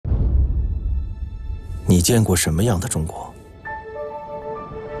你见过什么样的中国？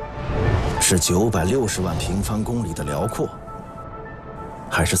是960万平方公里的辽阔，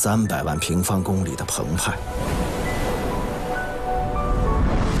还是300万平方公里的澎湃？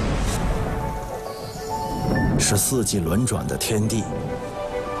是四季轮转的天地，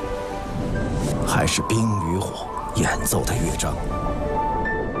还是冰与火演奏的乐章？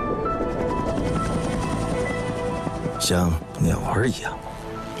像鸟儿一样，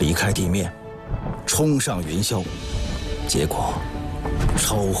离开地面，冲上云霄，结果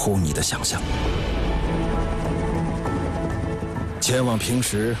超乎你的想象。前往平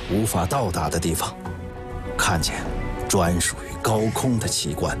时无法到达的地方，看见专属于高空的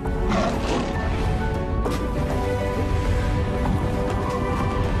奇观。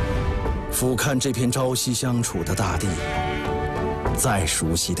俯瞰这片朝夕相处的大地，再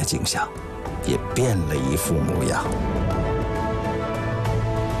熟悉的景象，也变了一副模样。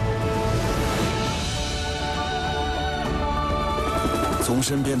从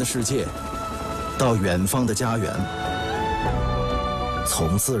身边的世界，到远方的家园，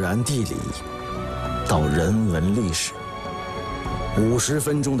从自然地理到人文历史，50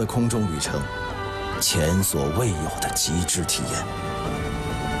分钟的空中旅程，前所未有的极致体验。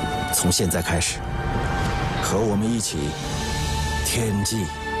从现在开始，和我们一起天际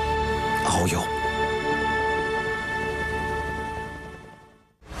遨游。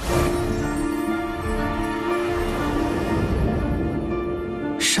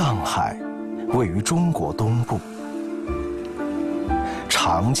上海位于中国东部，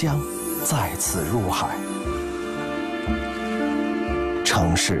长江在此入海，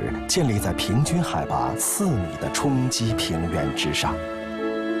城市建立在平均海拔4米的冲积平原之上。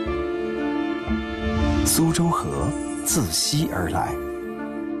苏州河自西而来，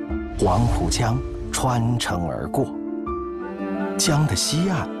黄浦江穿城而过，江的西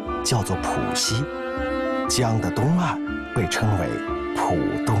岸叫做浦西，江的东岸被称为浦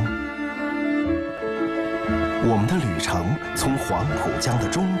东。我们的旅程从黄浦江的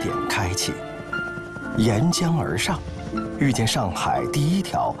终点开启，沿江而上，遇见上海第一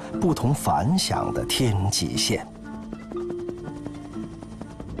条不同凡响的天际线。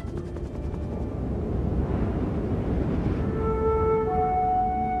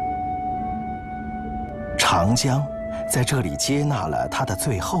长江在这里接纳了它的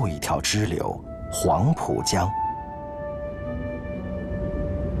最后一条支流黄浦江。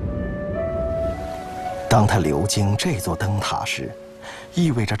当它流经这座灯塔时，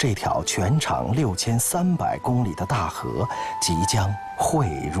意味着这条全长6300公里的大河即将汇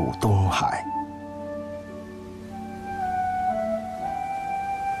入东海。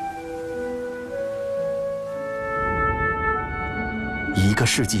1个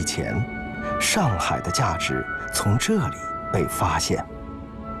世纪前，上海的价值从这里被发现。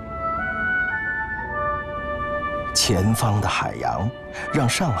前方的海洋让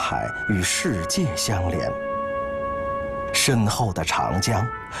上海与世界相连，深厚的长江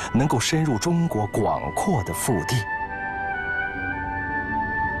能够深入中国广阔的腹地。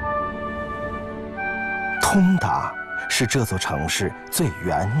通达是这座城市最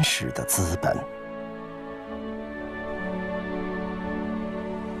原始的资本。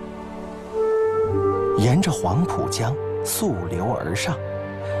沿着黄浦江溯流而上，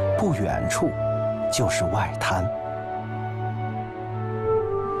不远处就是外滩。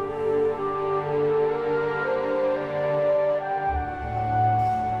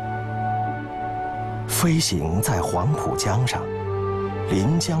飞行在黄浦江上，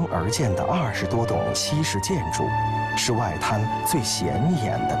临江而建的20多栋西式建筑，是外滩最显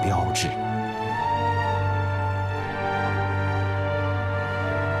眼的标志。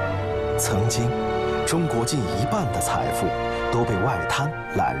曾经，中国近1半的财富都被外滩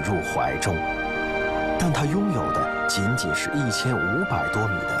揽入怀中，但它拥有的仅仅是1500多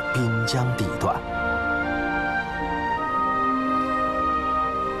米的滨江地段。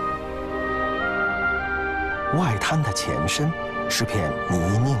外滩的前身是片泥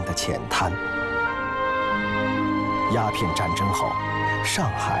泞的浅滩。鸦片战争后，上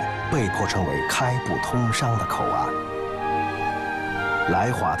海被迫成为开埠通商的口岸。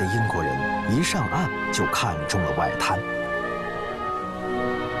来华的英国人一上岸就看中了外滩。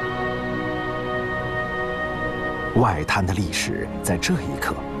外滩的历史在这一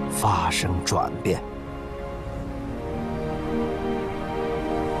刻发生转变。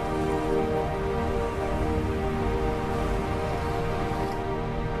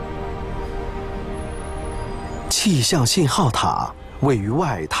气象信号塔位于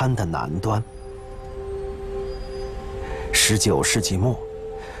外滩的南端。19世纪末，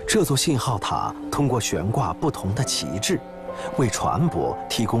这座信号塔通过悬挂不同的旗帜，为船舶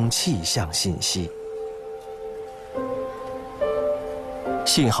提供气象信息。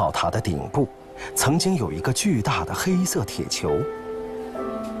信号塔的顶部曾经有一个巨大的黑色铁球。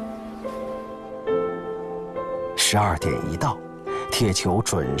12点一到，铁球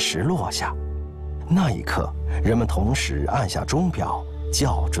准时落下。那一刻，人们同时按下钟表，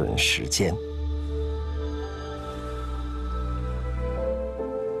校准时间。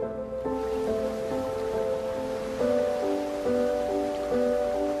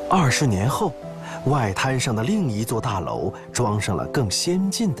20年后，外滩上的另一座大楼装上了更先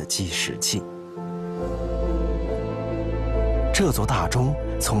进的计时器。这座大钟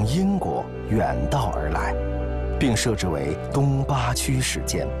从英国远道而来，并设置为东8区时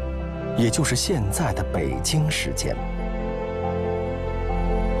间，也就是现在的北京时间。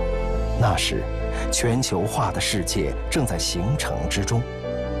那时，全球化的世界正在形成之中。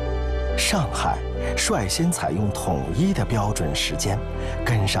上海率先采用统一的标准时间，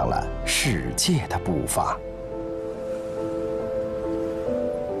跟上了世界的步伐。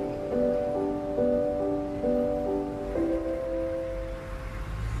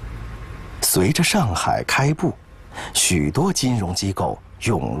随着上海开埠，许多金融机构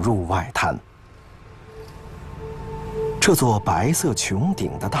涌入外滩。这座白色穹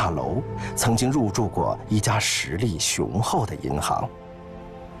顶的大楼曾经入驻过一家实力雄厚的银行。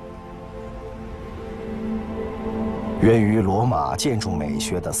源于罗马建筑美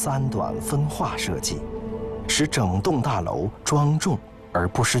学的3段分化设计，使整栋大楼庄重而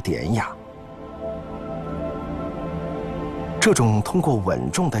不失典雅。这种通过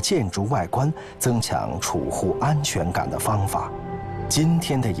稳重的建筑外观增强储户安全感的方法，今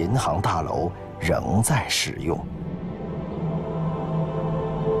天的银行大楼仍在使用。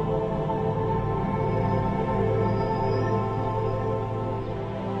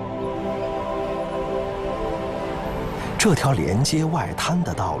这条连接外滩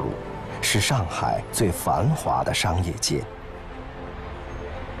的道路，是上海最繁华的商业街。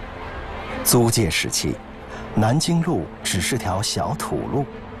租界时期，南京路只是条小土路，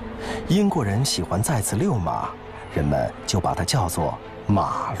英国人喜欢在此遛马，人们就把它叫做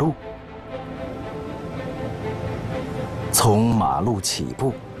马路。从马路起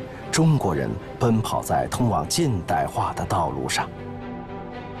步，中国人奔跑在通往近代化的道路上。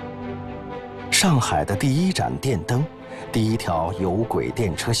上海的第一盏电灯，第一条有轨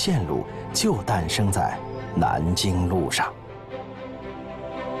电车线路就诞生在南京路上。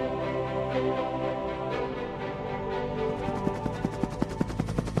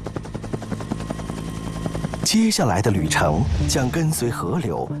接下来的旅程将跟随河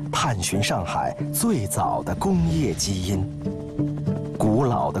流，探寻上海最早的工业基因。古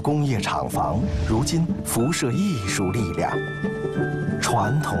老的工业厂房如今辐射艺术力量，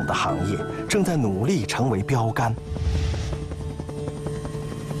传统的行业正在努力成为标杆。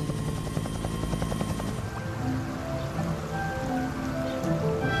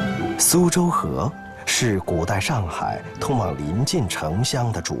苏州河是古代上海通往临近城乡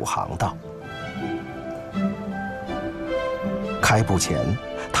的主航道。开埠前，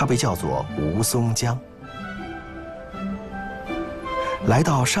它被叫做吴淞江。来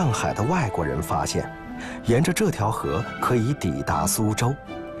到上海的外国人发现，沿着这条河可以抵达苏州，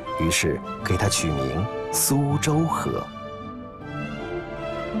于是给它取名苏州河。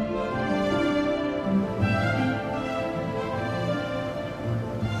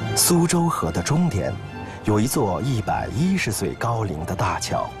苏州河的终点，有一座110岁高龄的大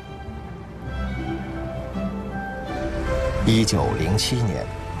桥。1907年，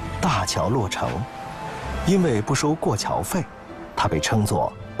大桥落成，因为不收过桥费，它被称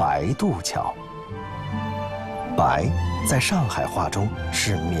作白渡桥。白在上海话中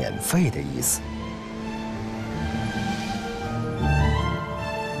是免费的意思。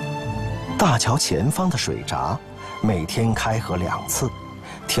大桥前方的水闸每天开合2次，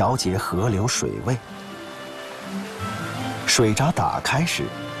调节河流水位。水闸打开时，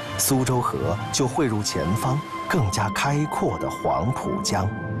苏州河就汇入前方更加开阔的黄浦江。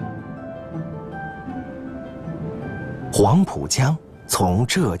黄浦江从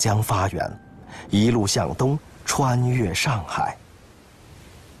浙江发源，一路向东穿越上海。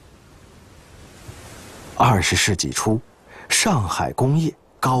20世纪初，上海工业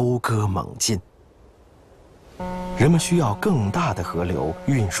高歌猛进，人们需要更大的河流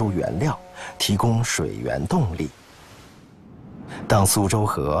运输原料，提供水源动力。当苏州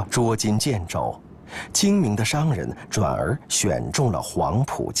河捉襟见肘，精明的商人转而选中了黄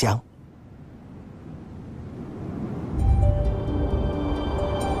浦江。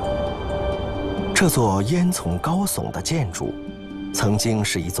这座烟囱高耸的建筑，曾经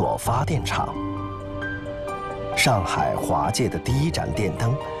是一座发电厂。上海华界的第一盏电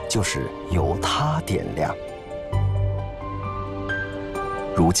灯就是由它点亮。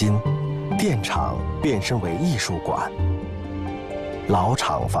如今，电厂变身为艺术馆，老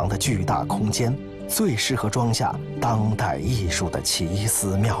厂房的巨大空间最适合装下当代艺术的奇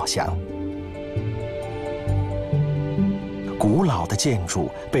思妙想。古老的建筑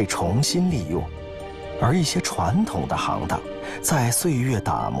被重新利用，而一些传统的行当在岁月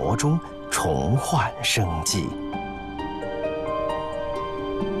打磨中重焕生机。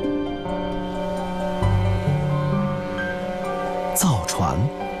造船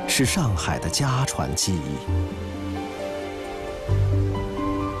是上海的家传技艺。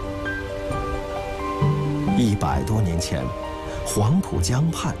100多年前，黄浦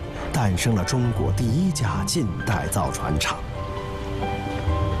江畔诞生了中国第一家近代造船厂。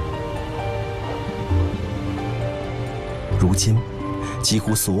如今，几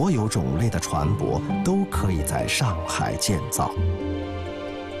乎所有种类的船舶都可以在上海建造。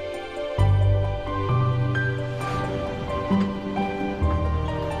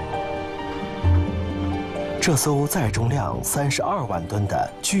这艘载重量32万吨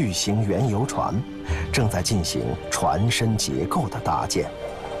的巨型原油船，正在进行船身结构的搭建。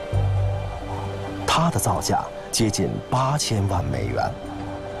它的造价接近8000万美元。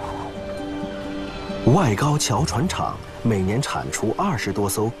外高桥船厂每年产出20多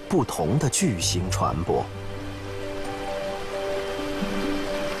艘不同的巨型船舶。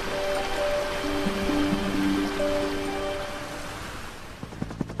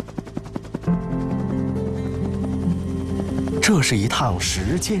这是一趟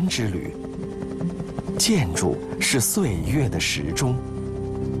时间之旅，建筑是岁月的时钟，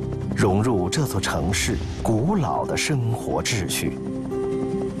融入这座城市古老的生活秩序，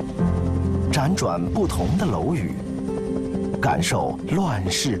辗转不同的楼宇，感受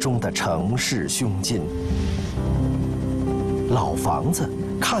乱世中的城市胸襟。老房子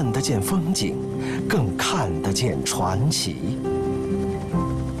看得见风景，更看得见传奇。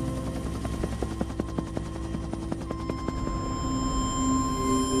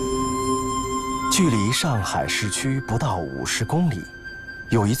距离上海市区不到50公里，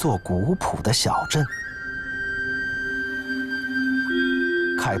有一座古朴的小镇。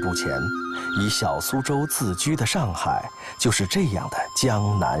开埠前，以小苏州自居的上海就是这样的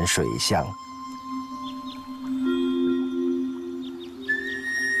江南水乡。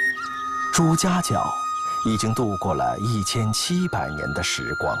朱家角已经度过了1700年的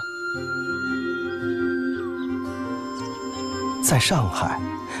时光。在上海，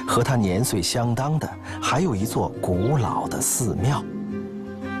和它年岁相当的还有一座古老的寺庙。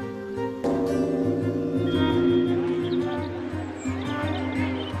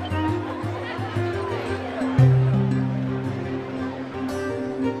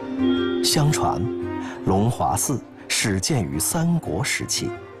相传，龙华寺始建于三国时期。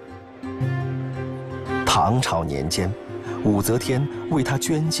唐朝年间，武则天为它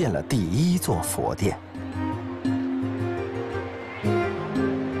捐建了第1座佛殿。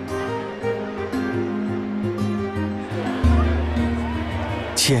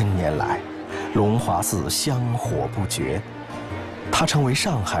1000年来，龙华寺香火不绝，它成为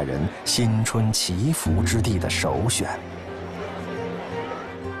上海人新春祈福之地的首选。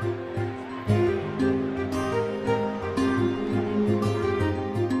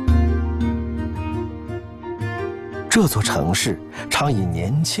这座城市常以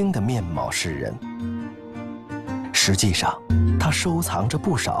年轻的面貌示人，实际上，它收藏着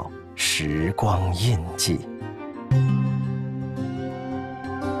不少时光印记。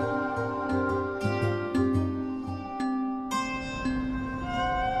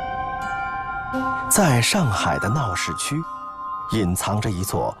在上海的闹市区，隐藏着一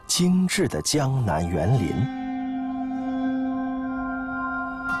座精致的江南园林。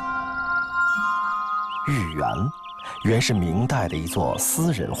御园原是明代的一座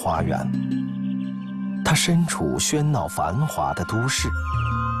私人花园，它身处喧闹繁华的都市，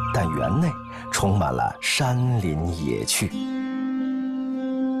但园内充满了山林野趣。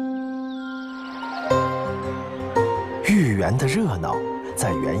御园的热闹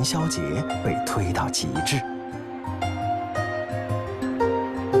在元宵节被推到极致。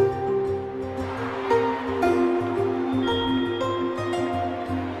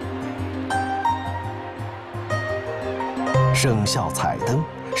生肖彩灯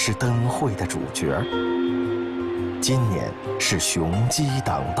是灯会的主角，今年是雄鸡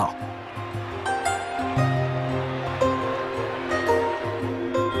当道。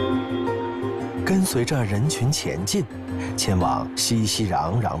跟随着人群前进，前往熙熙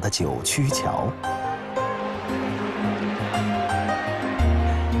攘攘的九曲桥。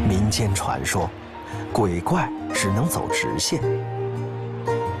民间传说，鬼怪只能走直线。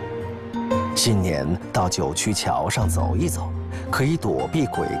新年到九曲桥上走一走，可以躲避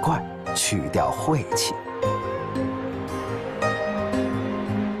鬼怪，去掉晦气。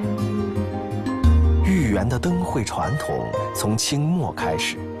豫园的灯会传统从清末开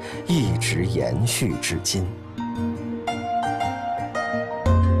始，一直延续至今。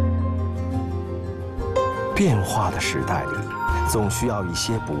变化的时代里，总需要一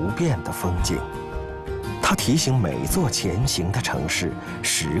些不变的风景。它提醒每座前行的城市，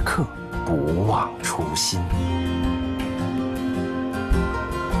时刻不忘初心。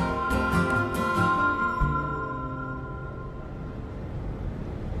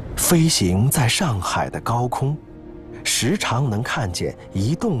飞行在上海的高空，时常能看见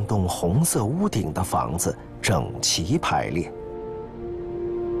一栋栋红色屋顶的房子整齐排列，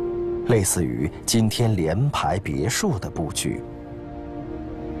类似于今天联排别墅的布局。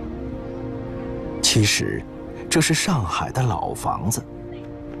其实，这是上海的老房子。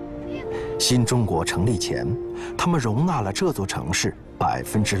新中国成立前，它们容纳了这座城市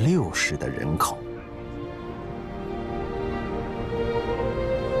60%的人口。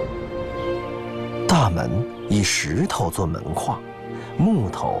大门以石头做门框，木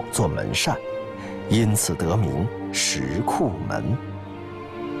头做门扇，因此得名石库门。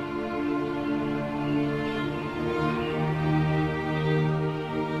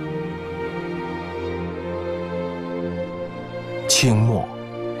清末，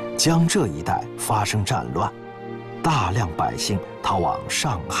江浙一带发生战乱，大量百姓逃往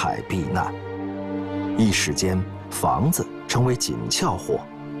上海避难，一时间房子成为紧俏货。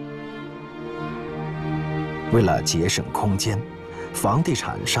为了节省空间，房地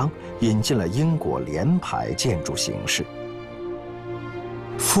产商引进了英国联排建筑形式。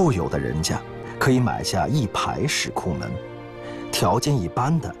富有的人家可以买下一排石库门，条件一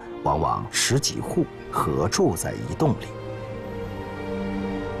般的往往10几户合住在一栋里。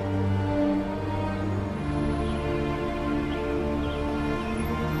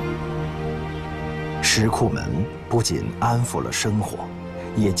石库门不仅安抚了生活，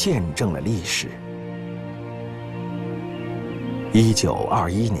也见证了历史。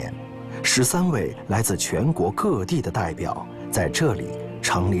1921年，13位来自全国各地的代表在这里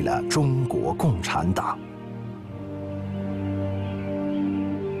成立了中国共产党。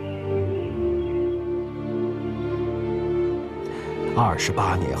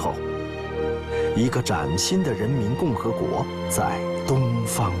28年后，一个崭新的人民共和国在东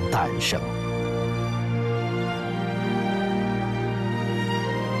方诞生。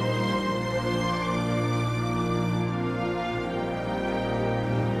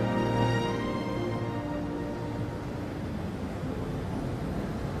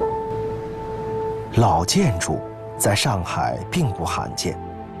老建筑在上海并不罕见。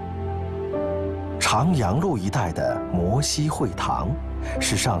长阳路一带的摩西会堂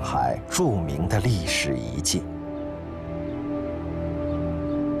是上海著名的历史遗迹。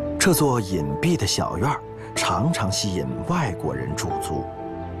这座隐蔽的小院常常吸引外国人驻足。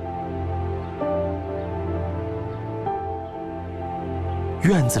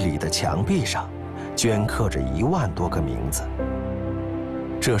院子里的墙壁上镌刻着1万多个名字。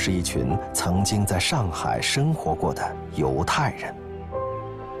这是一群曾经在上海生活过的犹太人。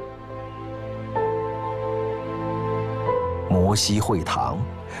摩西会堂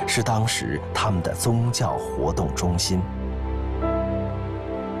是当时他们的宗教活动中心。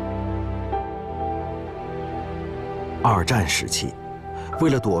2战时期，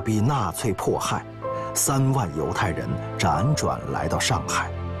为了躲避纳粹迫害，3万犹太人辗转来到上海。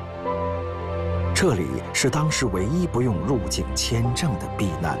这里是当时唯一不用入境签证的避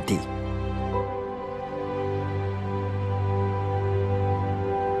难地。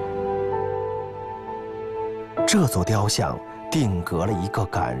这座雕像定格了一个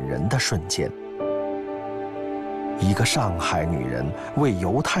感人的瞬间：一个上海女人为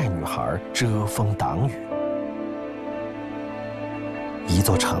犹太女孩遮风挡雨，一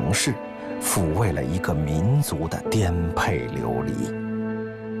座城市抚慰了一个民族的颠沛流离。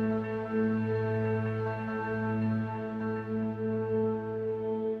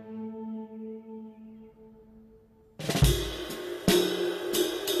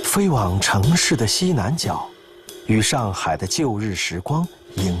飞往城市的西南角，与上海的旧日时光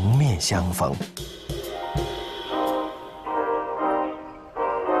迎面相逢。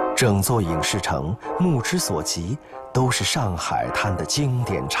整座影视城目之所及都是上海滩的经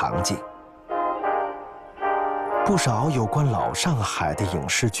典场景。不少有关老上海的影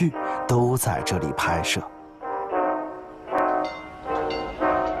视剧都在这里拍摄。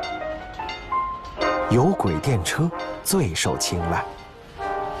有轨电车最受青睐。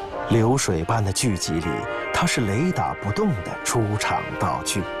流水般的剧集里，它是雷打不动的出场道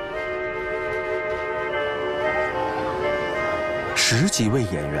具。10几位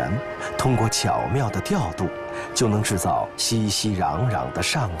演员通过巧妙的调度，就能制造熙熙攘攘的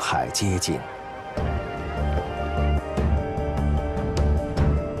上海街景。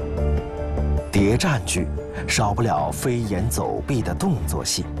谍战剧少不了飞檐走壁的动作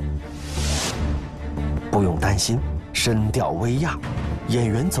戏，不用担心声调微压，演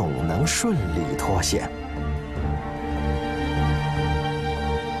员总能顺利脱险。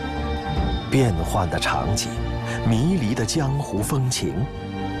变幻的场景，迷离的江湖风情，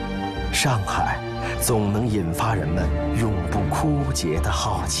上海总能引发人们永不枯竭的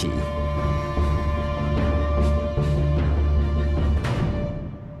好奇。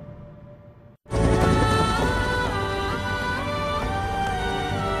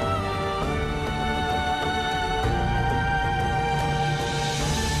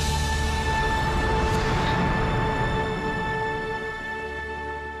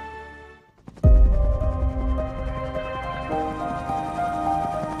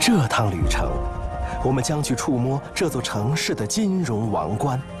这趟旅程，我们将去触摸这座城市的金融王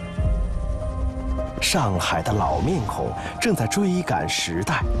冠。上海的老面孔正在追赶时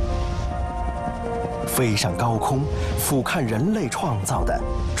代，飞上高空，俯瞰人类创造的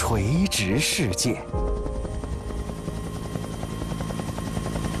垂直世界。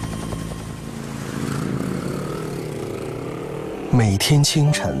每天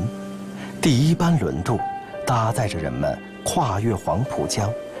清晨，第一班轮渡搭载着人们跨越黄浦江，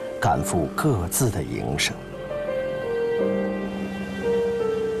赶赴各自的营生。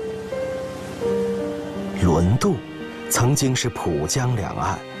轮渡曾经是浦江两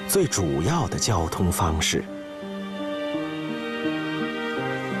岸最主要的交通方式。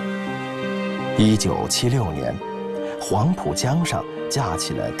1976年，黄浦江上架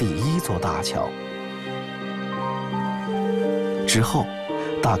起了第1座大桥。之后，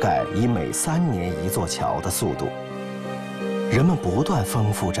大概以每3年1座桥的速度，人们不断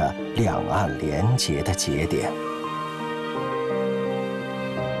丰富着两岸连结的节点。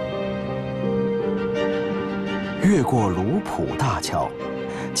越过卢浦大桥，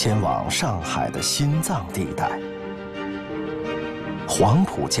前往上海的心脏地带。黄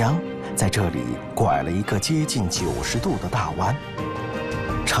浦江在这里拐了一个接近90度的大弯，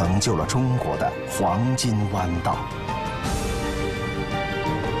成就了中国的黄金弯道。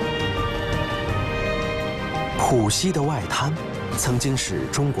浦西的外滩曾经是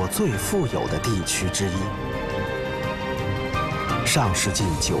中国最富有的地区之一。上世纪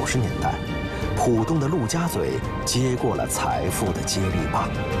90年代，浦东的陆家嘴接过了财富的接力棒。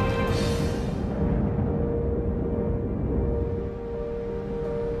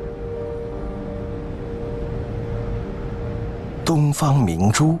东方明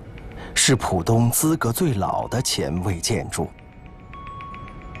珠是浦东资格最老的前卫建筑。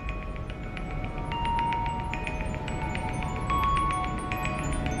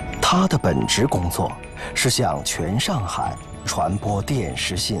它的本职工作是向全上海传播电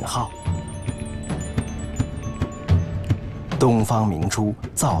视信号。东方明珠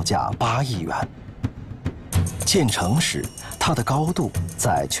造价8亿元，建成时它的高度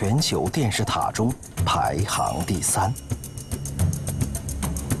在全球电视塔中排行第3。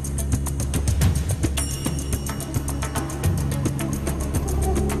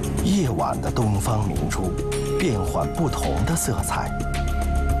夜晚的东方明珠变换不同的色彩。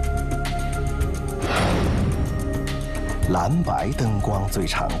蓝白灯光最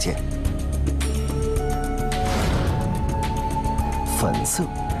常见，粉色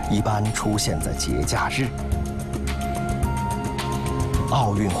一般出现在节假日。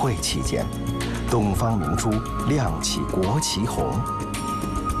奥运会期间，东方明珠亮起国旗红。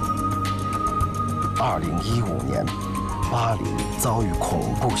2015年，巴黎遭遇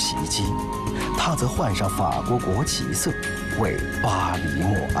恐怖袭击，他则换上法国国旗色，为巴黎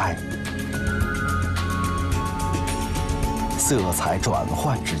默哀。色彩转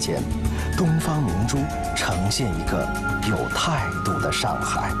换之间，东方明珠呈现一个有态度的上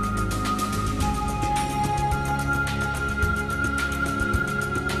海。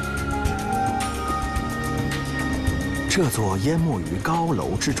这座淹没于高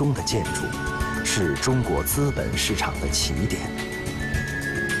楼之中的建筑，是中国资本市场的起点。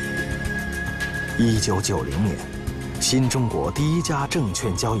1990年，新中国第1家证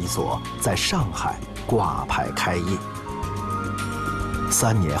券交易所在上海挂牌开业。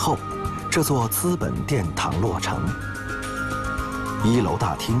3年后，这座资本殿堂落成。1楼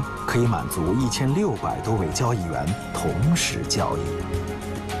大厅可以满足1600多位交易员同时交易。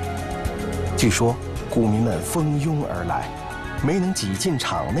据说，股民们蜂拥而来，没能挤进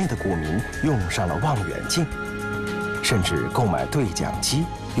场内的股民用上了望远镜，甚至购买对讲机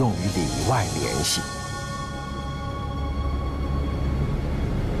用于里外联系。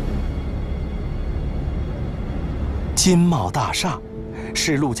金茂大厦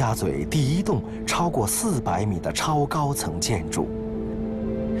是陆家嘴第一栋超过400米的超高层建筑，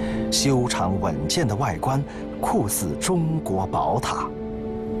修长稳健的外观酷似中国宝塔。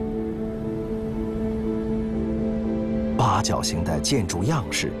八角形的建筑样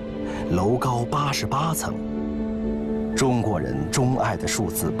式，楼高88层。中国人钟爱的数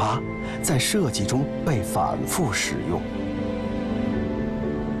字8，在设计中被反复使用。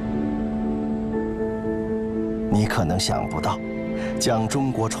你可能想不到，将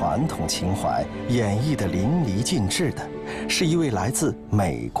中国传统情怀演绎得淋漓尽致的，是一位来自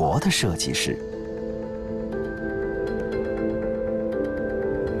美国的设计师。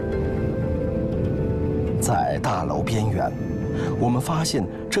在大楼边缘，我们发现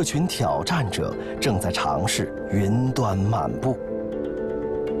这群挑战者正在尝试云端漫步。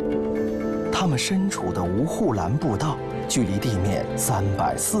他们身处的无护栏步道距离地面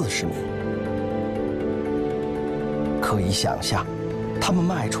340米。可以想象，他们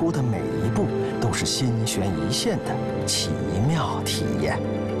迈出的每一步都是心悬一线的奇妙体验。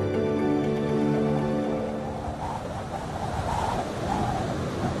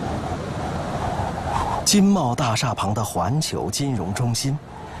金茂大厦旁的环球金融中心，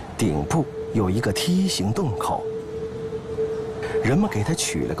顶部有一个梯形洞口，人们给它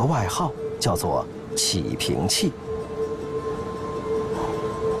取了个外号，叫做“起屏器”。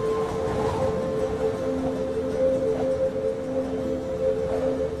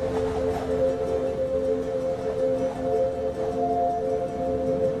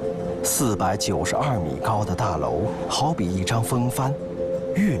492米高的大楼，好比一张风帆，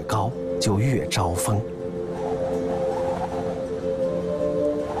越高就越招风。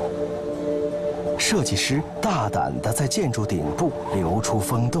设计师大胆地在建筑顶部留出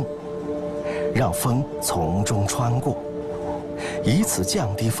风洞，让风从中穿过，以此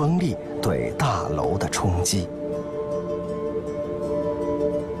降低风力对大楼的冲击。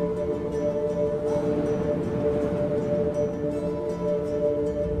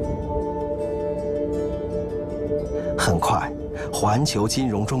很快，环球金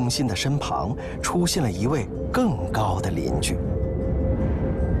融中心的身旁出现了一位更高的邻居。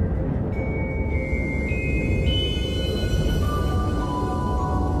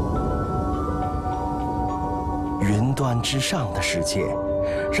云端之上的世界，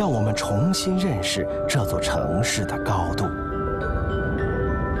让我们重新认识这座城市的高度。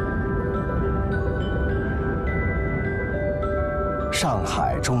上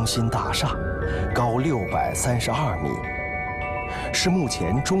海中心大厦高632米，是目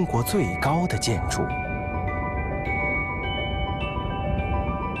前中国最高的建筑。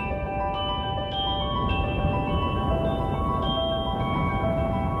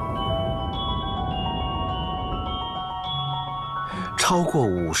超过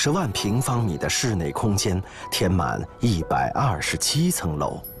50万平方米的室内空间，填满127层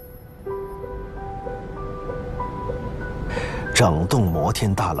楼。整栋摩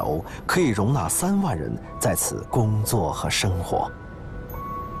天大楼可以容纳3万人在此工作和生活。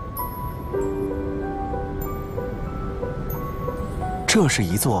这是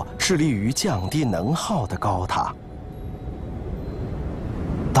一座致力于降低能耗的高塔。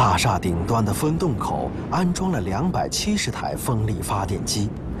大厦顶端的风洞口安装了270台风力发电机，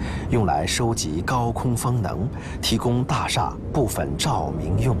用来收集高空风能，提供大厦部分照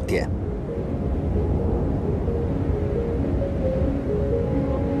明用电。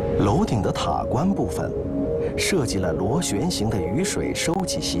楼顶的塔冠部分设计了螺旋形的雨水收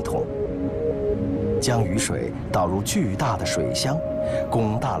集系统，将雨水导入巨大的水箱，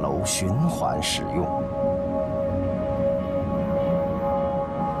供大楼循环使用。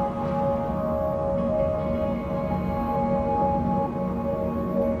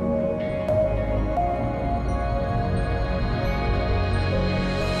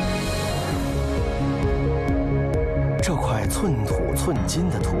这块寸土寸金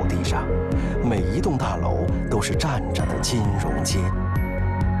的土地上，每一栋大楼都是站着的金融街。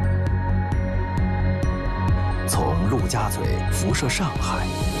从陆家嘴辐射上海，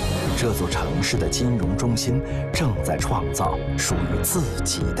这座城市的金融中心正在创造属于自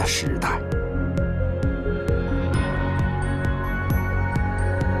己的时代。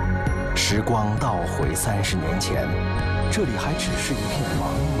时光倒回30年前，这里还只是一片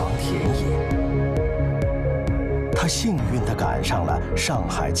茫茫田野。他幸运地赶上了上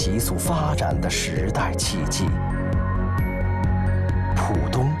海急速发展的时代契机，浦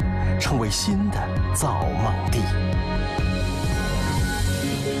东成为新的造梦地。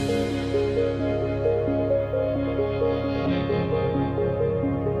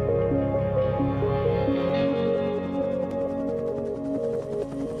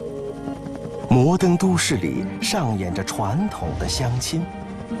摩登都市里上演着传统的相亲。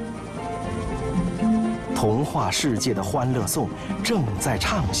童话世界的欢乐颂正在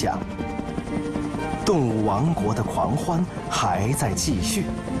唱响，动物王国的狂欢还在继续，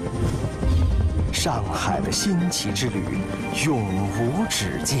上海的新奇之旅永无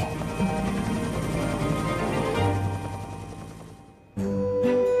止境。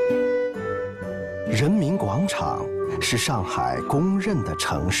人民广场是上海公认的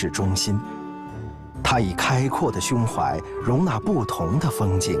城市中心，它以开阔的胸怀容纳不同的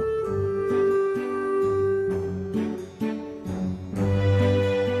风景。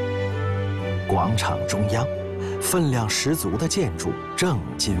广场中央，分量十足的建筑正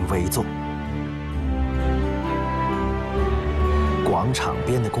襟危坐。广场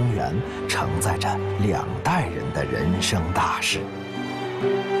边的公园承载着2代人的人生大事。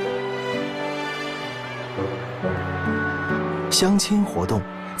相亲活动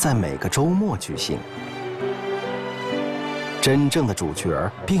在每个周末举行，真正的主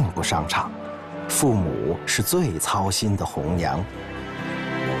角并不上场，父母是最操心的红娘。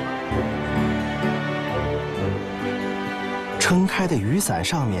撑开的雨伞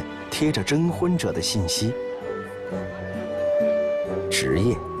上面贴着征婚者的信息，职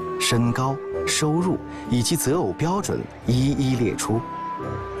业、身高、收入以及择偶标准一一列出。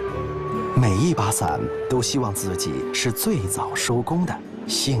每一把伞都希望自己是最早收工的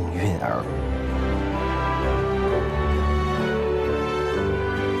幸运儿。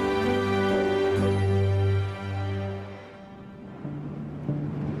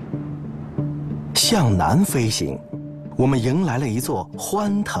向南飞行，我们迎来了一座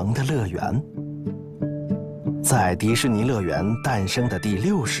欢腾的乐园。在迪士尼乐园诞生的第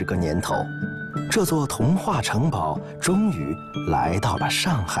60个年头，这座童话城堡终于来到了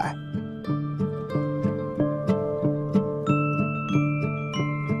上海。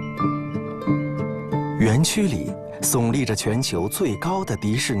园区里耸立着全球最高的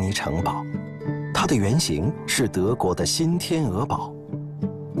迪士尼城堡，它的原型是德国的新天鹅堡。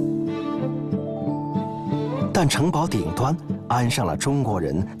但城堡顶端安上了中国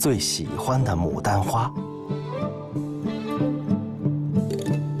人最喜欢的牡丹花。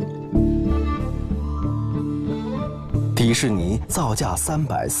迪士尼造价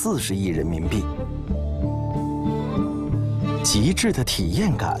340亿人民币，极致的体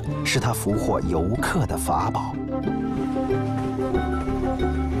验感是它俘获游客的法宝。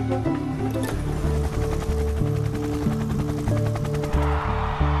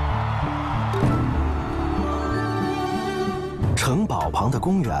城堡旁的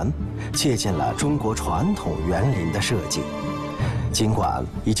公园借鉴了中国传统园林的设计，尽管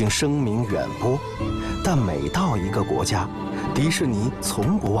已经声名远播，但每到一个国家，迪士尼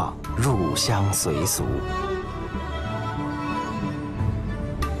从不忘入乡随俗。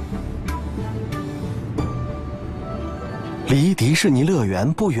离迪士尼乐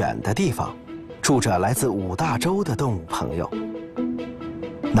园不远的地方，住着来自5大洲的动物朋友，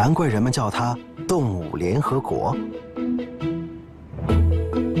难怪人们叫它动物联合国。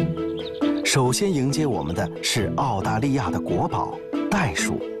首先迎接我们的是澳大利亚的国宝袋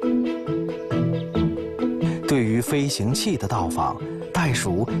鼠。对于飞行器的到访，袋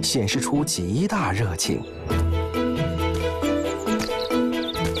鼠显示出极大热情。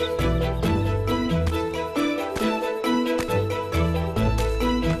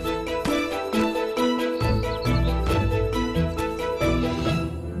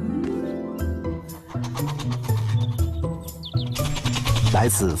来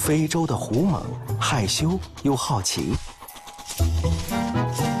自非洲的虎猛害羞又好奇，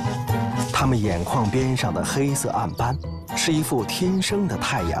它们眼眶边上的黑色暗斑是一副天生的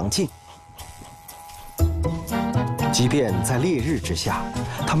太阳镜。即便在烈日之下，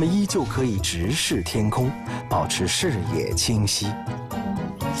它们依旧可以直视天空，保持视野清晰。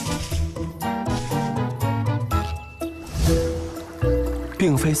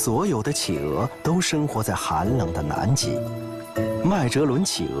并非所有的企鹅都生活在寒冷的南极。麦哲伦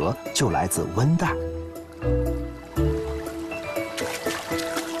企鹅就来自温带，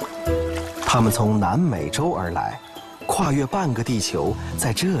它们从南美洲而来，跨越半个地球，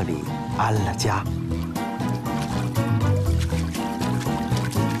在这里安了家。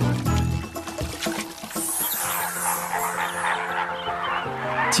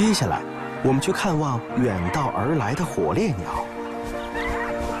接下来，我们去看望远道而来的火烈鸟。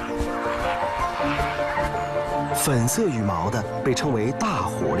粉色羽毛的被称为大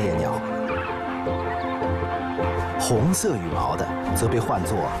火烈鸟，红色羽毛的则被唤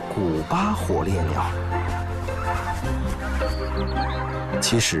作古巴火烈鸟。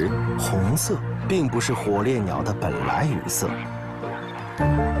其实，红色并不是火烈鸟的本来羽色。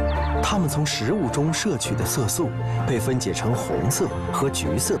它们从食物中摄取的色素被分解成红色和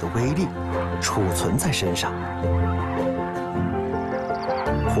橘色的微粒，储存在身上。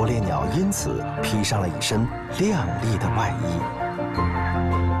火烈鸟因此披上了一身亮丽的外衣。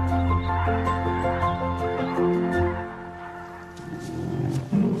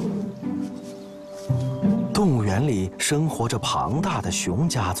动物园里生活着庞大的熊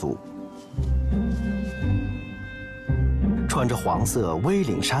家族。穿着黄色 V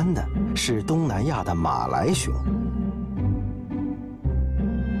领衫的是东南亚的马来熊，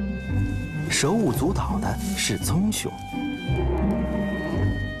手舞足蹈的是棕熊。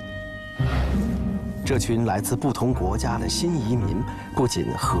这群来自不同国家的新移民不仅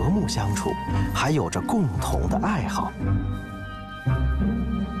和睦相处，还有着共同的爱好。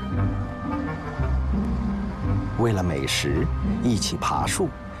为了美食，一起爬树，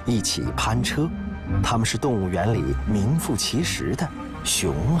一起攀车。他们是动物园里名副其实的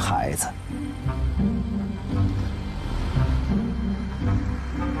熊孩子。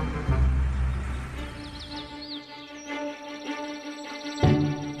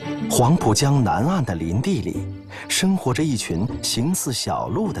黄浦江南岸的林地里，生活着一群形似小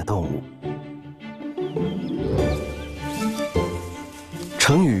鹿的动物。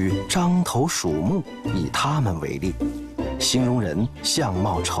成语“獐头鼠目”以它们为例，形容人相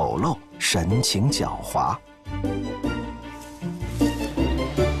貌丑陋，神情狡猾。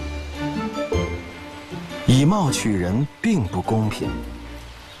以貌取人并不公平。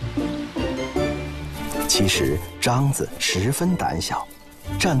其实獐子十分胆小，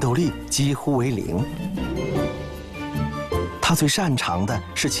战斗力几乎为零。它最擅长的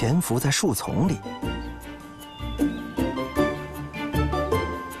是潜伏在树丛里。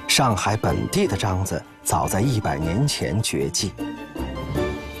上海本地的獐子早在100年前绝迹。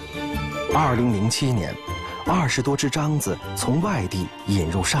2007年，20多只獐子从外地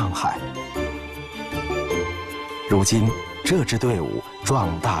引入上海。如今，这支队伍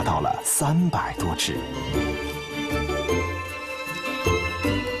壮大到了300多只。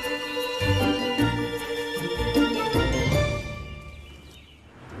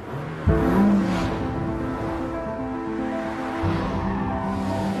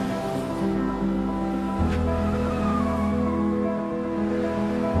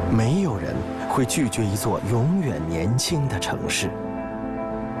没有人会拒绝一座永远年轻的城市。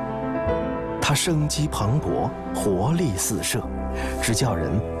它生机蓬勃，活力四射，只叫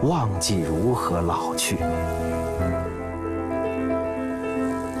人忘记如何老去。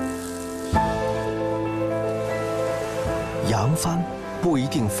扬帆不一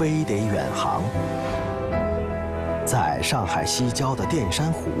定非得远航。在上海西郊的淀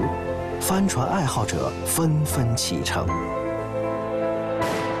山湖，帆船爱好者纷纷启程。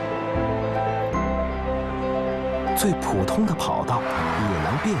最普通的跑道也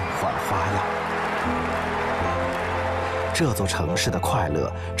能变换花样。这座城市的快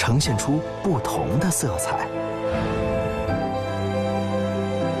乐呈现出不同的色彩。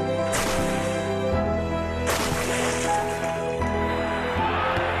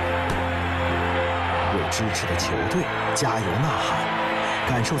为支持的球队加油呐喊，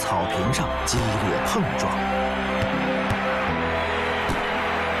感受草坪上激烈碰撞。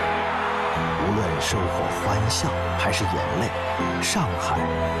无论收获欢笑还是眼泪，上海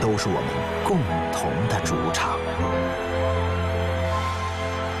都是我们共同的主场。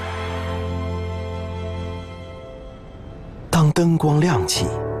当灯光亮起，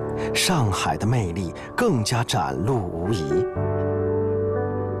上海的魅力更加展露无遗。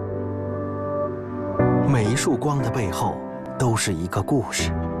每一束光的背后，都是一个故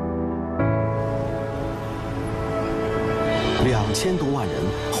事。2000多万人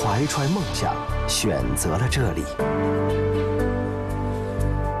怀揣梦想，选择了这里。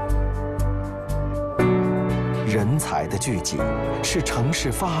人才的聚集是城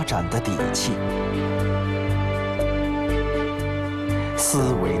市发展的底气。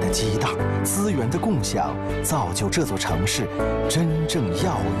思维的激荡，资源的共享，造就这座城市真正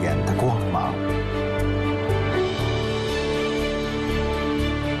耀眼的光芒。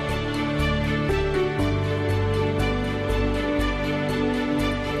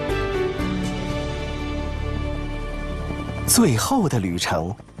最后的旅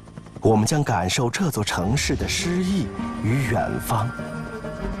程，我们将感受这座城市的诗意与远方。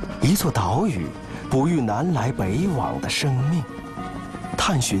一座岛屿，哺育南来北往的生命，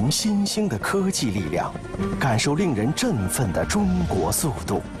探寻新兴的科技力量，感受令人振奋的中国速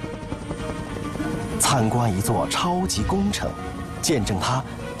度。参观一座超级工程，见证它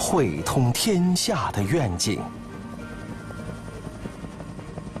汇通天下的愿景。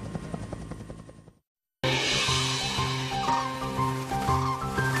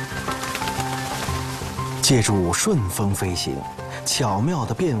借助顺风飞行，巧妙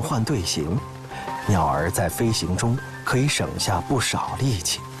地变换队形，鸟儿在飞行中可以省下不少力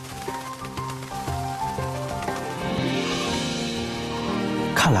气。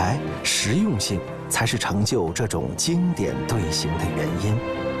看来，实用性才是成就这种经典队形的原因。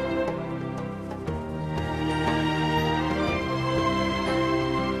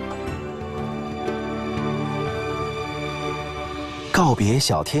告别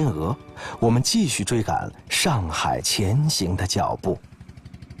小天鹅，我们继续追赶上海前行的脚步。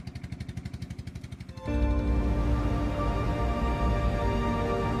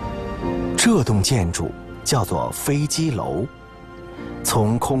这栋建筑叫做飞机楼，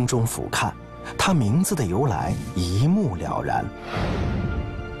从空中俯瞰，它名字的由来一目了然。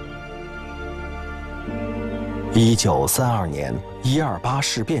1932年128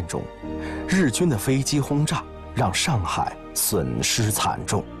事变中，日军的飞机轰炸让上海损失惨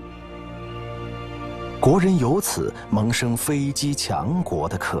重，国人由此萌生飞机强国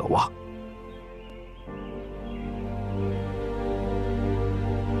的渴望。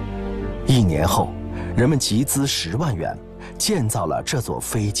1年后，人们集资10万元，建造了这座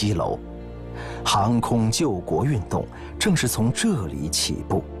飞机楼。航空救国运动正是从这里起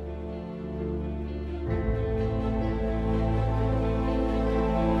步。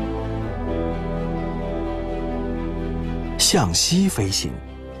向西飞行，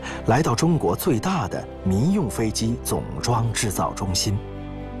来到中国最大的民用飞机总装制造中心。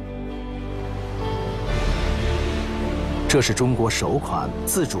这是中国首款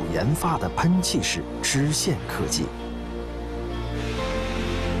自主研发的喷气式支线客机。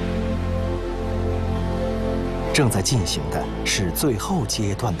正在进行的是最后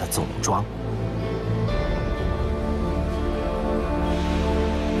阶段的总装。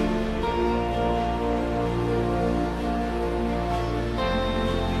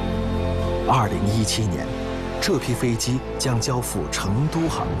2017年，这批飞机将交付成都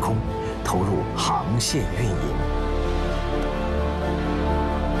航空，投入航线运营。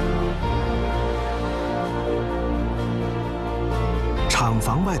厂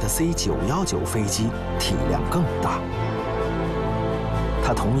房外的 C919飞机体量更大，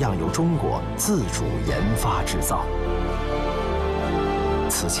它同样由中国自主研发制造。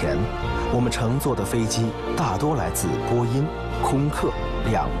此前，我们乘坐的飞机大多来自波音、空客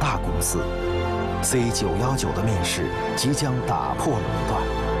2大公司。C919的面世即将打破垄断。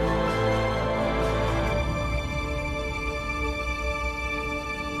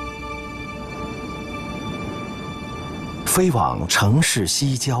飞往城市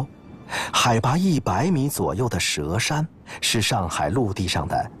西郊，海拔100米左右的佘山是上海陆地上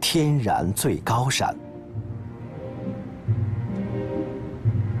的天然最高山。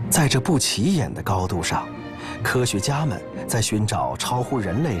在这不起眼的高度上，科学家们在寻找超乎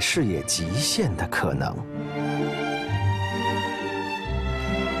人类视野极限的可能。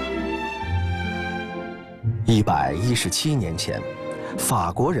117年前，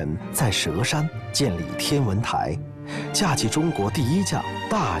法国人在佘山建立天文台，架起中国第一架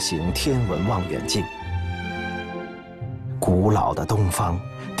大型天文望远镜。古老的东方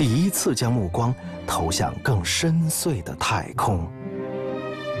第一次将目光投向更深邃的太空。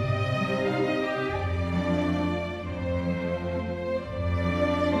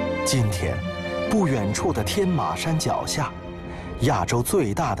今天，不远处的天马山脚下，亚洲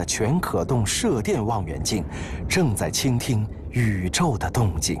最大的全可动射电望远镜正在倾听宇宙的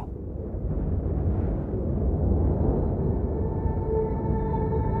动静。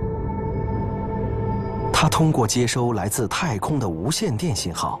它通过接收来自太空的无线电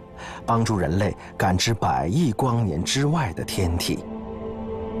信号，帮助人类感知100亿光年之外的天体。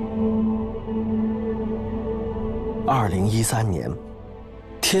2013年。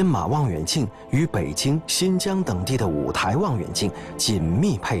天马望远镜与北京、新疆等地的5台望远镜紧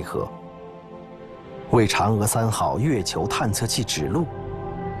密配合，为嫦娥3号月球探测器指路，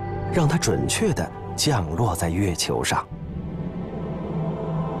让它准确地降落在月球上。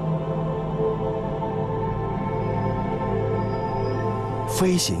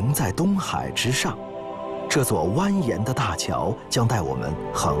飞行在东海之上，这座蜿蜒的大桥将带我们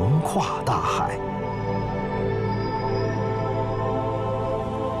横跨大海。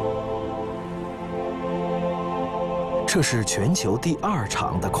这是全球第2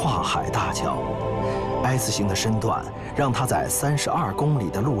长的跨海大桥 ，S 型的身段让它在32公里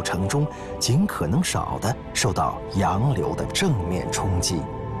的路程中尽可能少地受到洋流的正面冲击。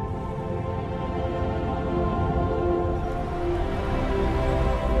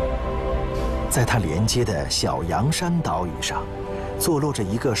在它连接的小洋山岛屿上，坐落着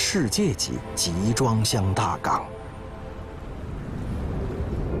一个世界级集装箱大港。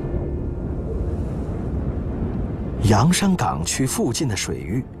洋山港区附近的水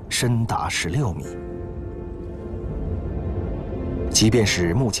域深达16米。即便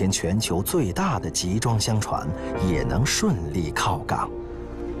是目前全球最大的集装箱船，也能顺利靠港。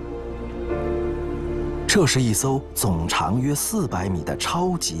这是一艘总长约400米的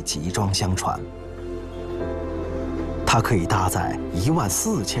超级集装箱船，它可以搭载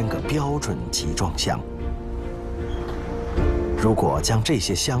14000个标准集装箱。如果将这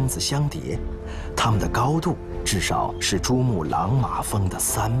些箱子相叠，它们的高度至少是珠穆朗玛峰的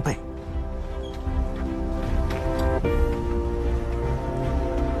3倍。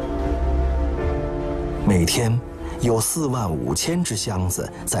每天有45000只箱子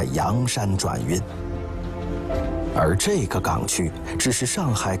在洋山转运，而这个港区只是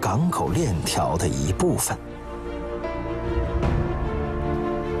上海港口链条的一部分。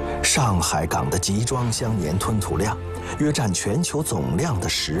上海港的集装箱年吞吐量约占全球总量的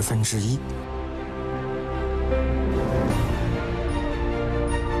1/10。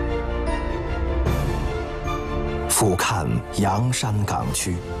俯瞰洋山港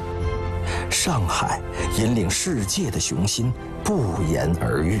区，上海引领世界的雄心不言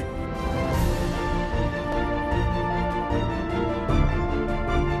而喻。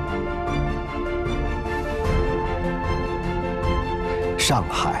上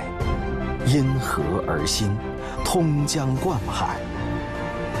海因河而兴，通江贯海。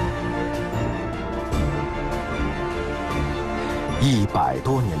100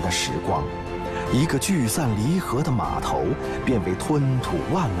多年的时光，一个聚散离合的码头，变为吞吐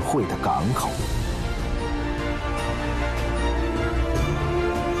万汇的港口。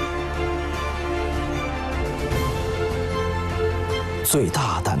最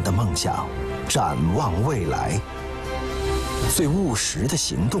大胆的梦想，展望未来；最务实的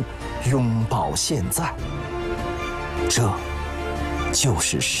行动，拥抱现在。这就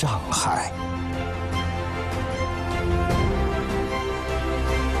是上海。